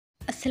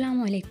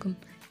അസ്സലാമു അലൈക്കും.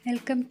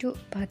 Welcome to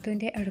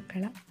പാത്തുവിൻ്റെ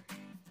അടുക്കള.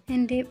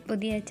 എൻ്റെ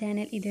പുതിയ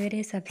ചാനൽ ഇതുവരെ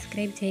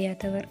സബ്സ്ക്രൈബ്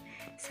ചെയ്യാത്തവർ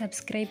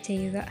സബ്സ്ക്രൈബ്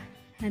ചെയ്യുക.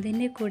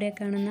 അതിൻ്റെ കൂടെ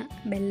കാണുന്ന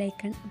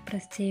ബെല്ലൈക്കൺ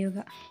പ്രസ്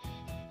ചെയ്യുക.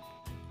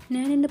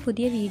 ഞാനിന്ന്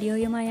പുതിയ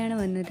വീഡിയോയുമായാണ്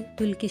വന്നത്.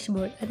 ദുൽക്കിഷ്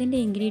ബോൾ. അതിൻ്റെ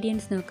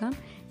ഇൻഗ്രീഡിയൻസ് നോക്കാം.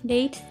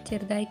 ഡേറ്റ്സ്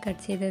ചെറുതായി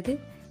കട്ട് ചെയ്തത്,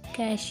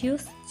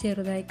 കാഷ്യൂസ്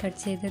ചെറുതായി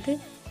കട്ട് ചെയ്തത്,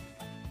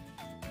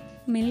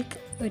 milk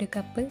 1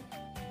 cup,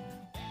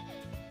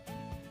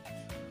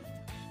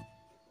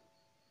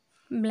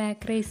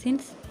 black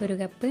raisins 1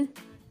 cup,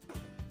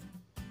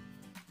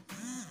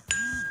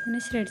 പിന്നെ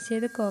ഷ്രെഡ്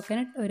ചെയ്ത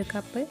കോക്കനട്ട് 1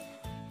 കപ്പ്,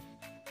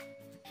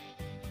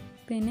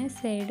 പിന്നെ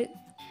സൈഡ്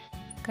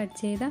കട്ട്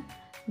ചെയ്ത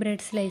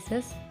ബ്രെഡ്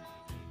സ്ലൈസസ്.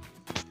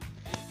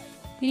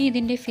 ഇനി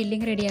ഇതിൻ്റെ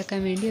ഫില്ലിംഗ്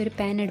റെഡിയാക്കാൻ വേണ്ടി ഒരു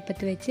പാൻ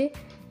അടുപ്പത്ത് വെച്ച്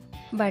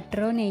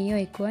ബട്ടറോ നെയ്യോ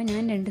ഒഴിക്കുക.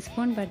 ഞാൻ 2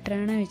 സ്പൂൺ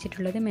ബട്ടറാണ്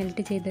ഒഴിച്ചിട്ടുള്ളത്,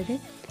 മെൽറ്റ് ചെയ്തത്.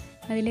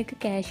 അതിലേക്ക്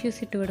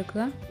കാഷ്യൂസ് ഇട്ട്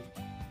കൊടുക്കുക.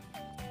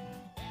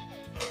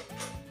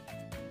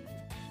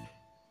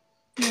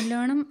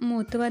 നല്ലോണം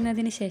മൂത്ത്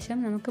വന്നതിന് ശേഷം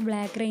നമുക്ക്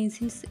ബ്ലാക്ക്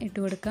റൈസിൻസ് ഇട്ട്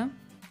കൊടുക്കാം.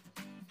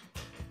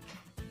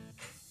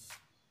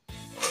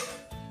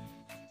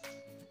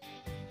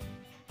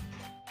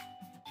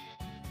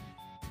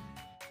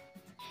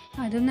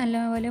 അതും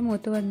നല്ലപോലെ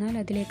മൂത്ത് വന്നാൽ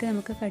അതിലേക്ക്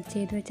നമുക്ക് കട്ട്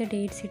ചെയ്ത് വെച്ച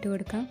ഡേറ്റ്സ് ഇട്ട്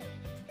കൊടുക്കാം.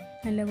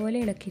 നല്ലപോലെ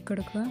ഇളക്കി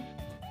കൊടുക്കുക.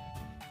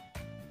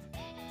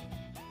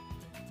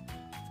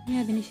 ഇനി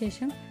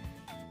അതിനുശേഷം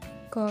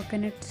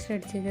കോക്കനട്ട്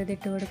ഷ്രെഡ് ചെയ്തത്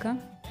ഇട്ട് കൊടുക്കാം.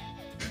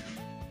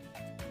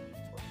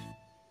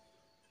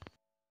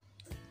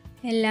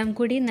 എല്ലാം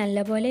കൂടി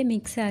നല്ലപോലെ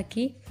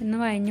മിക്സാക്കി ഒന്ന്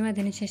വഴഞ്ഞു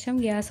അതിന് ശേഷം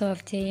ഗ്യാസ്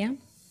ഓഫ് ചെയ്യാം.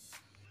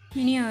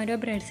 ഇനി ഓരോ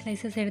ബ്രെഡ്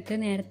സ്ലൈസസ് എടുത്ത്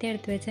നേരത്തെ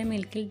എടുത്ത് വെച്ച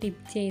മിൽക്കിൽ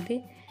ഡിപ്പ് ചെയ്ത്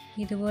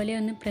ഇതുപോലെ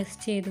ഒന്ന് പ്രസ്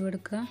ചെയ്ത്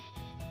കൊടുക്കുക.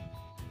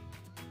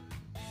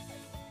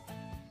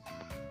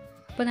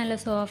 അപ്പോൾ നല്ല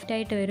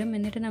സോഫ്റ്റായിട്ട് വരും.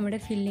 എന്നിട്ട് നമ്മുടെ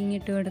ഫില്ലിംഗ്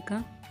ഇട്ട്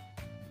കൊടുക്കാം.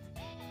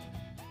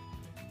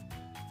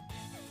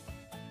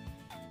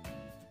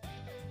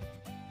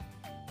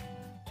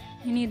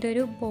 ഇനി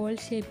ഇതൊരു ബോൾ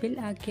ഷേപ്പിൽ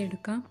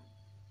ആക്കിയെടുക്കാം.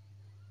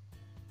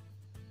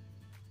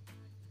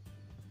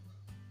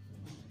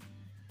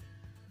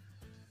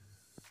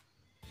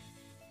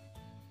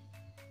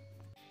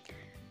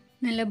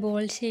 നല്ല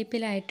ബോൾ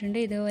ഷേപ്പിലായിട്ടുണ്ട്.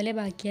 ഇതുപോലെ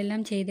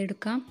ബാക്കിയെല്ലാം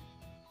ചെയ്തെടുക്കാം.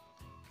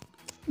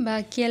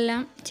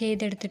 ബാക്കിയെല്ലാം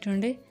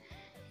ചെയ്തെടുത്തിട്ടുണ്ട്.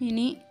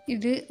 ഇനി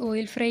ഇത്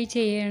ഓയിൽ ഫ്രൈ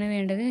ചെയ്യുകയാണ്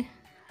വേണ്ടത്.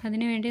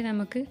 അതിനുവേണ്ടി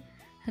നമുക്ക്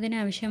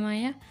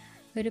അതിനാവശ്യമായ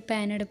ഒരു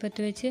പാൻ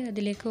അടുപ്പത്ത് വെച്ച്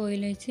അതിലേക്ക്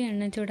ഓയിൽ വെച്ച്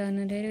എണ്ണ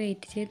ചൂടാകുന്നത് വരെ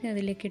വെയിറ്റ് ചെയ്ത്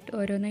അതിലേക്ക്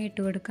ഓരോന്നായി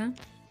ഇട്ട് കൊടുക്കാം.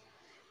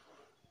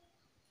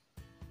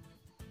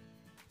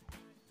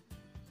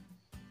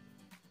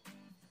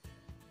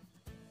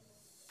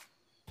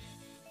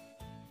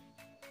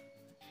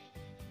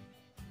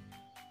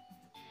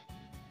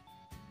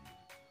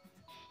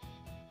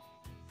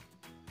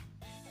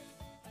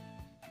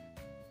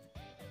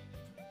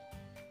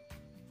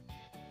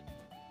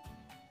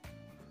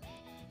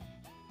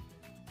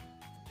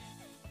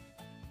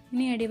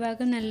 ഇനി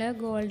അടിഭാഗം നല്ല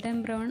ഗോൾഡൻ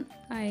ബ്രൗൺ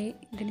ആയി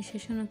ഇതിന്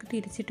ശേഷം നമുക്ക്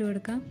തിരിച്ചിട്ട്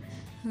കൊടുക്കാം.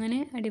 അങ്ങനെ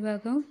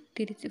അടിഭാഗവും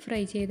തിരിച്ച് ഫ്രൈ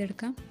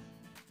ചെയ്തെടുക്കാം.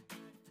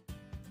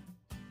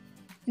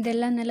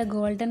 ഇതെല്ലാം നല്ല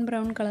ഗോൾഡൻ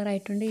ബ്രൗൺ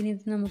കളറായിട്ടുണ്ട്. ഇനി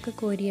ഇത് നമുക്ക്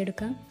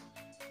കോരിയെടുക്കാം.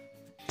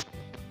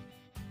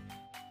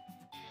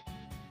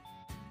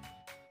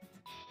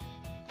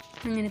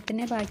 അങ്ങനെ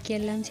തന്നെ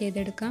ബാക്കിയെല്ലാം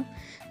ചെയ്തെടുക്കാം.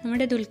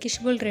 നമ്മുടെ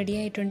ദുൽക്കിഷ് ബോൾ റെഡി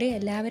ആയിട്ടുണ്ട്.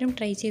 എല്ലാവരും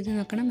ട്രൈ ചെയ്ത്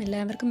നോക്കണം.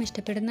 എല്ലാവർക്കും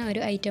ഇഷ്ടപ്പെടുന്ന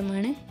ഒരു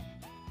ഐറ്റമാണ്.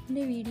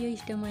 എൻ്റെ വീഡിയോ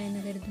ഇഷ്ടമായെന്ന്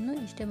കരുതുന്നു.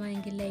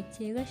 ഇഷ്ടമായെങ്കിൽ ലൈക്ക്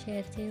ചെയ്യുക,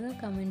 ഷെയർ ചെയ്യുക,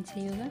 കമൻറ്റ്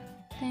ചെയ്യുക.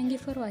 Thank you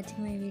for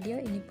watching my video.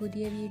 ഇനി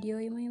പുതിയ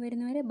വീഡിയോയുമായി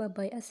വരുന്നവരെ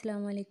ബൈ.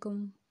 അസ്സലാമു അലൈക്കും.